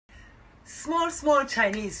Small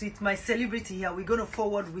Chinese with my celebrity here. We're going to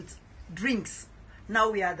forward with drinks. Now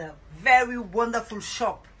we are the very wonderful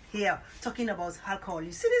shop here talking about alcohol.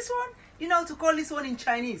 You see this one? You know how to call this one in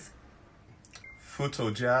Chinese?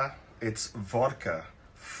 Futojia, it's vodka.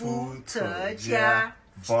 Futojia.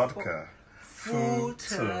 Vodka.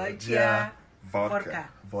 Futojia. Vodka.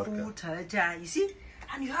 Futojia. You see?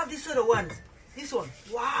 And you have this other one. This one.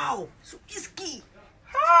 Wow. So whiskey.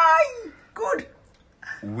 Hi. Good.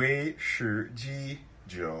 威士忌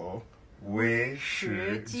酒，威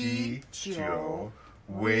士忌酒，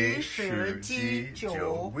威士忌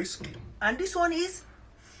酒 whiskey. And this one is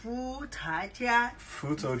Futojia.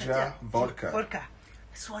 Futojia vodka. Vodka.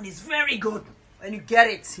 This one is very good when you get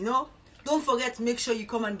it, you know. Don't forget to make sure you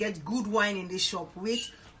come and get good wine in this shop with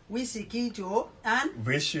whiskey Joe and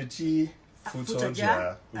威士忌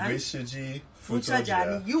Futojia, 威士忌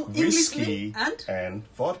Futojia, you whiskey and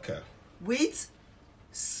vodka. With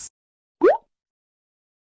it's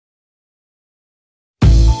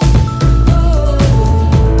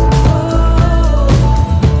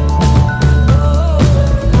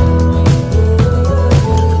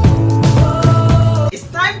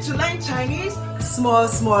time to learn Chinese.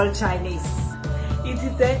 Small Chinese. It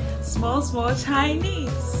is the small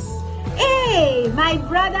Chinese. Hey, my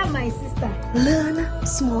brother, my sister. Learn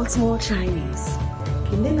small Chinese.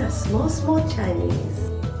 Learn small Chinese.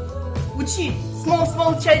 Uchi,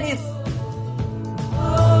 small Chinese.